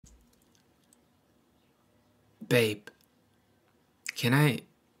Babe, can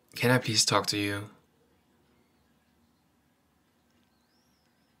I please talk to you?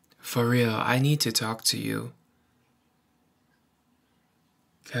 For real, I need to talk to you.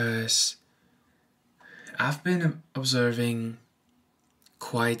 'Cause I've been observing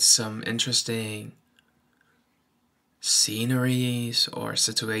quite some interesting sceneries or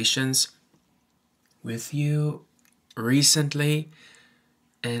situations with you recently,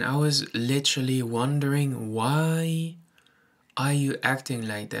 and I was literally wondering, why are you acting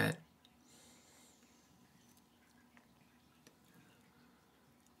like that?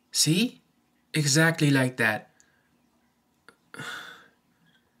 See? Exactly like that.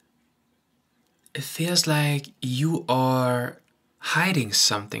 It feels like you are hiding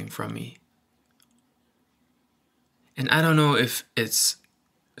something from me. And I don't know if it's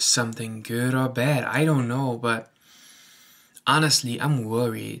something good or bad. I don't know, but honestly, I'm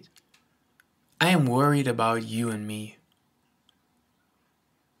worried. I am worried about you and me.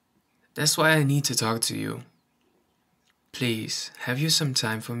 That's why I need to talk to you. Please, have you some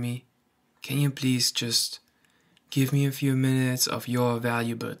time for me? Can you please just give me a few minutes of your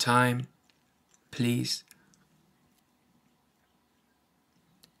valuable time? Please.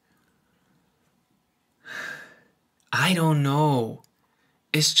 I don't know.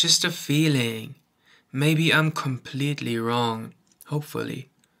 It's just a feeling. Maybe I'm completely wrong, hopefully.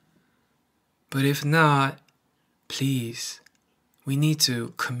 But if not, please, we need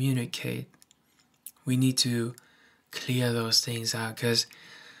to communicate. We need to clear those things out, because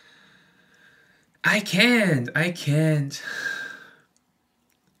I can't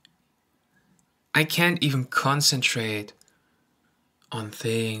even concentrate on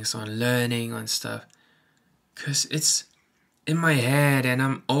things, on learning, on stuff, because it's in my head and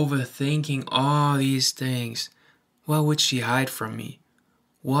I'm overthinking all these things. Why would she hide from me?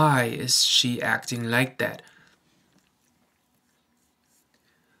 Why is she acting like that?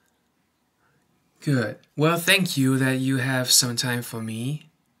 Good. Well, thank you that you have some time for me.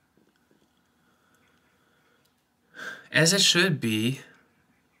 As it should be.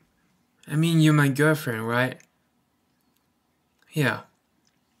 I mean, you're my girlfriend, right? Yeah.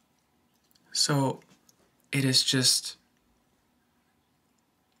 So, it is just,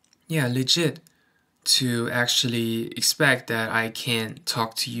 yeah, legit to actually expect that I can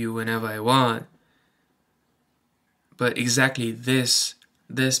talk to you whenever I want. But exactly this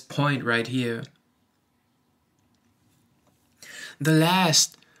point right here. The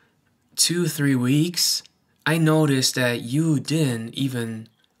last 2-3 weeks, I noticed that you didn't even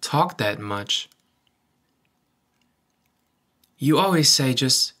talk that much. You always say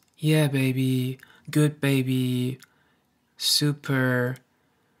just, yeah, baby, good baby, super.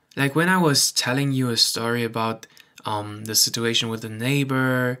 Like when I was telling you a story about the situation with the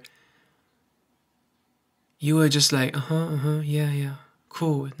neighbor, you were just like, yeah,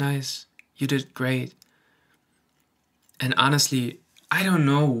 cool, nice, you did great. And honestly, I don't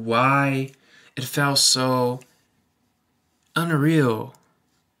know why it felt so unreal.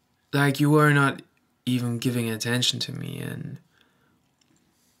 Like you were not even giving attention to me, and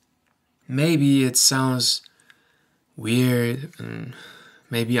maybe it sounds weird and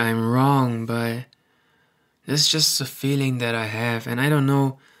maybe I'm wrong, but it's just a feeling that I have, and I don't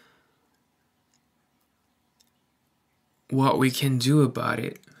know what we can do about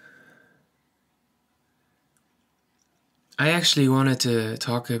it. I actually wanted to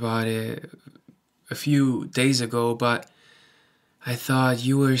talk about it a few days ago, but I thought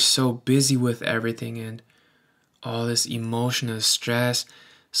you were so busy with everything and all this emotional stress,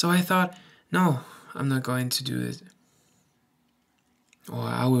 so I thought, no, I'm not going to do it. Or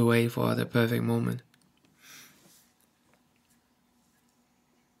I will wait for the perfect moment.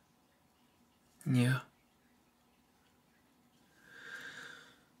 Yeah.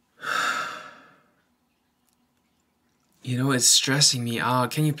 You know, it's stressing me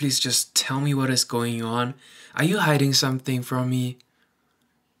out. Can you please just tell me what is going on? Are you hiding something from me?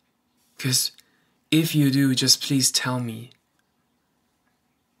 Because if you do, just please tell me.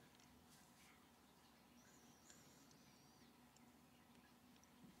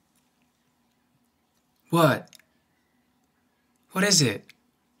 What? What is it?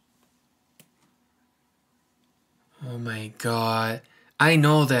 Oh my god. I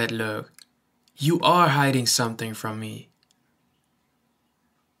know that look. You are hiding something from me.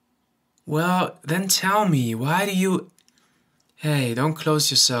 Well, then tell me. Why do you... Hey, don't close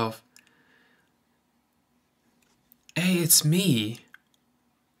yourself. Hey, it's me.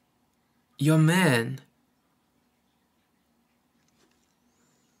 Your man.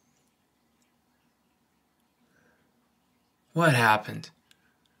 What happened?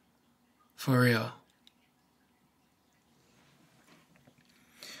 For real.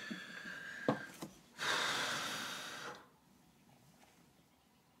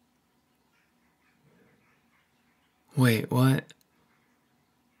 Wait, what?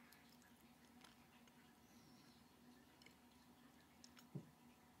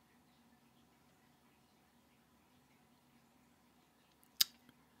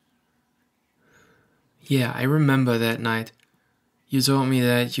 Yeah, I remember that night. You told me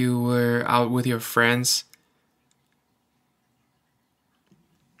that you were out with your friends.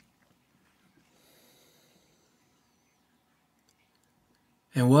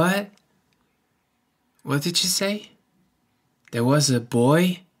 And what? What did you say? There was a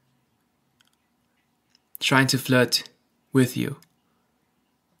boy trying to flirt with you.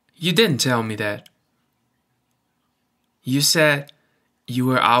 You didn't tell me that. You said you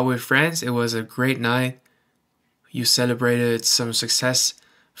were out with friends. It was a great night. You celebrated some success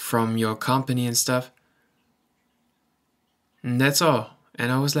from your company and stuff. And that's all.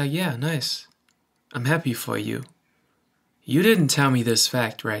 And I was like, yeah, nice. I'm happy for you. You didn't tell me this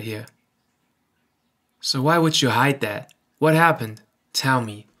fact right here. So why would you hide that? What happened? Tell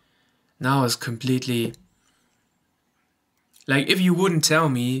me. Now it's completely... Like, if you wouldn't tell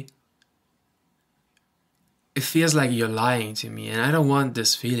me, it feels like you're lying to me. And I don't want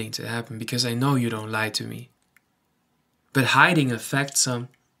this feeling to happen because I know you don't lie to me. But hiding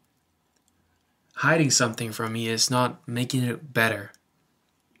something from me is not making it better.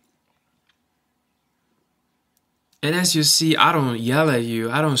 And as you see, I don't yell at you.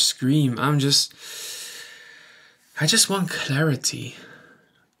 I don't scream. I just want clarity.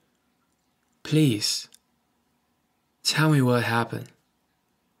 Please, tell me what happened.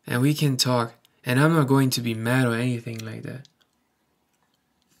 And we can talk. And I'm not going to be mad or anything like that.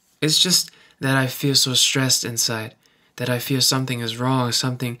 It's just that I feel so stressed inside. That I feel something is wrong.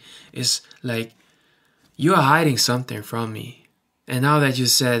 Something is like, you are hiding something from me. And now that you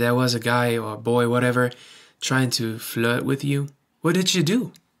said there was a guy or a boy, whatever, trying to flirt with you, what did you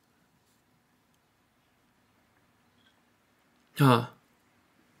do? Huh.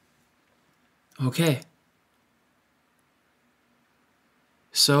 Okay.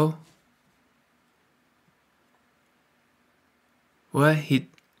 So? What? He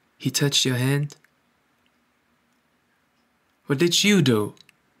touched your hand? What did you do?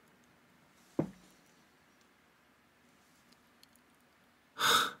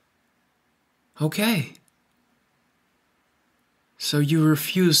 Okay. So you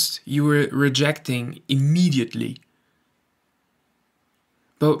refused, you were rejecting immediately.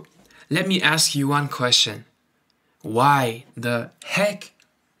 But let me ask you one question. Why the heck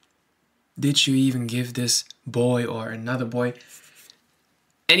did you even give this boy or another boy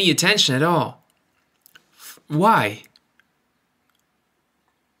any attention at all? Why?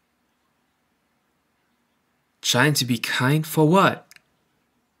 Trying to be kind for what?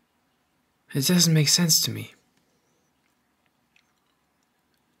 It doesn't make sense to me.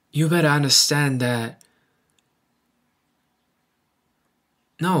 You better understand that.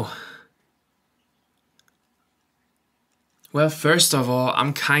 No. Well, first of all,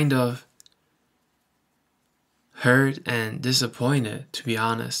 I'm kind of hurt and disappointed, to be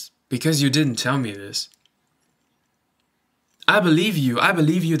honest, because you didn't tell me this. I believe you. I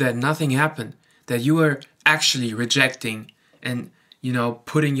believe you that nothing happened, that you were actually rejecting and,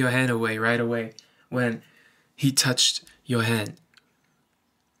 putting your hand away right away when he touched your hand.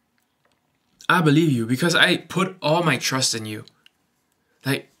 I believe you because I put all my trust in you.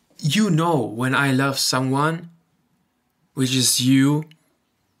 Like, when I love someone, which is you,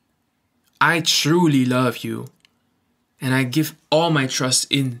 I truly love you. And I give all my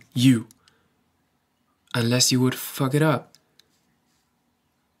trust in you. Unless you would fuck it up.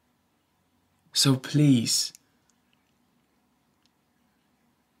 So please.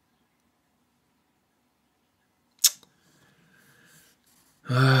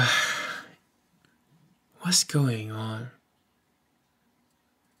 What's going on?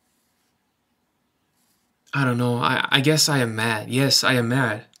 I don't know. I guess I am mad. Yes, I am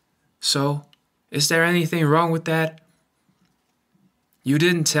mad. So, is there anything wrong with that? You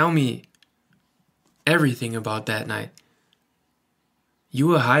didn't tell me everything about that night. You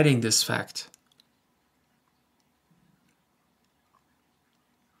were hiding this fact.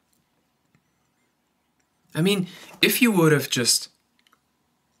 I mean, if you would have just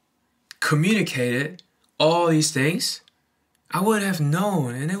communicated all these things, I would have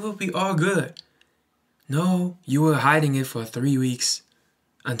known and it would be all good. No, you were hiding it for 3 weeks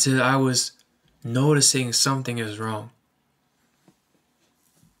until I was noticing something is wrong.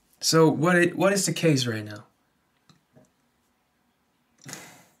 So what is the case right now?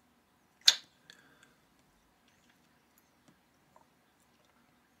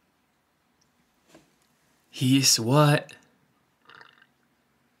 He's what?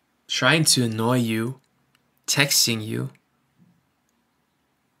 Trying to annoy you, texting you.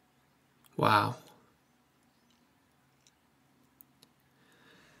 Wow.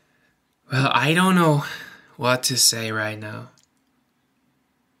 Well, I don't know what to say right now.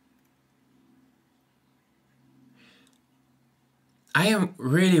 I am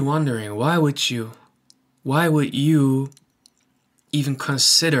really wondering, why would you even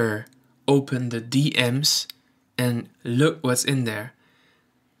consider open the DMs and look what's in there?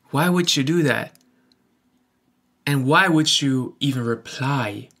 Why would you do that? And why would you even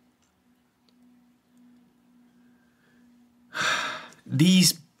reply?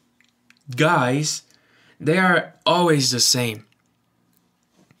 These guys, they are always the same.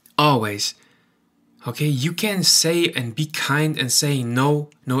 Always. Okay, you can say and be kind and say no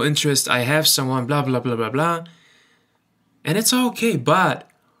interest, I have someone, blah, blah, blah, blah, blah. And it's okay, but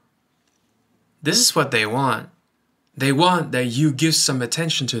this is what they want. They want that you give some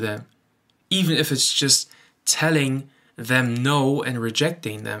attention to them, even if it's just telling them no and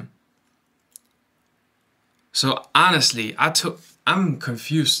rejecting them. So honestly, I'm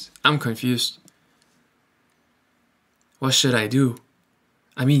confused. What should I do?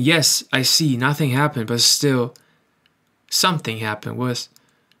 I mean, yes, I see nothing happened, but still something happened.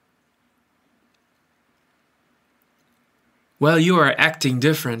 Well, you are acting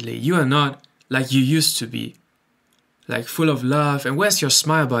differently. You are not like you used to be. Like full of love. And where's your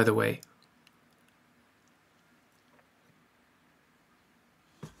smile, by the way?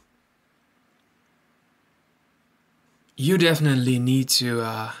 You definitely need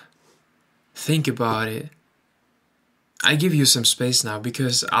to think about it. I give you some space now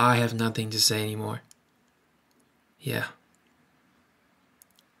because I have nothing to say anymore. Yeah.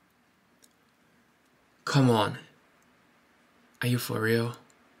 Come on. Are you for real?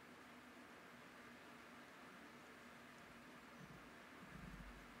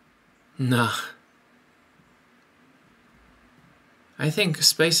 Nah. I think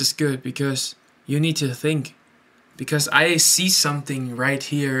space is good because you need to think. Because I see something right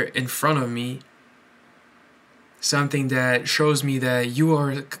here in front of me. Something that shows me that you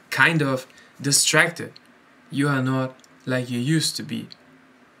are kind of distracted. You are not like you used to be.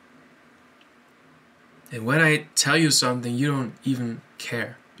 And when I tell you something, you don't even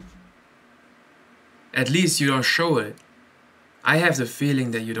care. At least you don't show it. I have the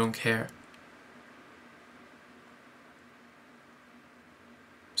feeling that you don't care.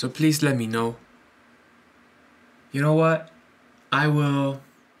 So please let me know. You know what? I will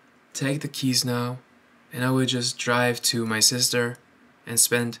take the keys now and I will just drive to my sister and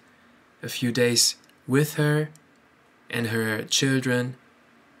spend a few days with her and her children.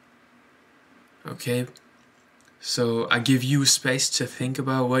 Okay? So I give you space to think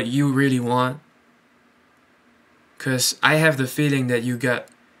about what you really want. Because I have the feeling that you got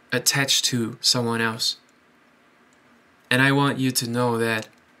attached to someone else. And I want you to know that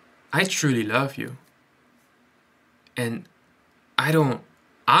I truly love you. And I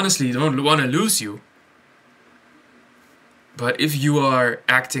honestly don't want to lose you. But if you are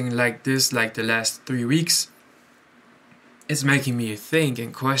acting like this like the last 3 weeks, it's making me think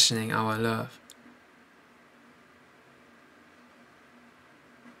and questioning our love.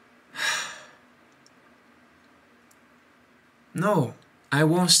 No, I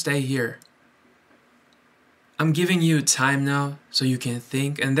won't stay here. I'm giving you time now so you can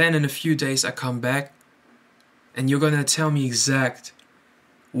think, and then in a few days I come back and you're gonna tell me exact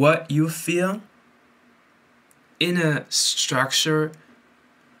what you feel in a structured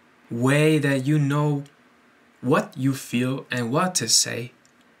way that you know what you feel and what to say.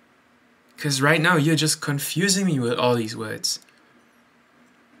 Because right now you're just confusing me with all these words.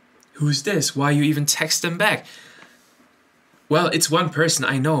 Who's this? Why you even text them back? Well, it's one person,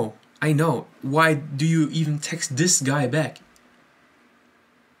 I know. Why do you even text this guy back?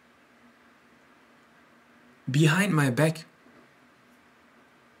 Behind my back?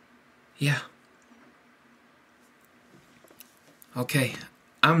 Yeah. Okay,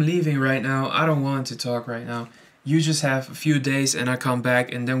 I'm leaving right now. I don't want to talk right now. You just have a few days and I come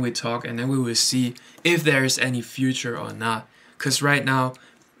back and then we talk and then we will see if there is any future or not. Because right now,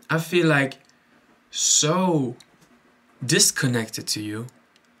 I feel like so disconnected to you.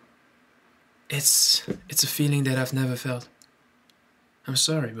 It's a feeling that I've never felt. I'm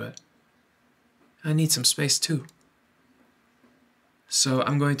sorry, but I need some space too. So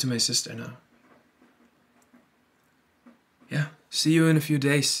I'm going to my sister now. Yeah, see you in a few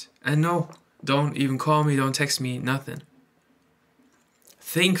days. And no, don't even call me, don't text me, nothing.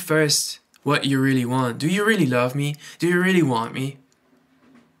 Think first what you really want. Do you really love me? Do you really want me?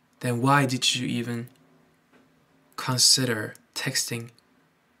 Then why did you even consider texting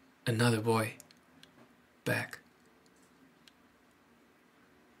another boy back? back.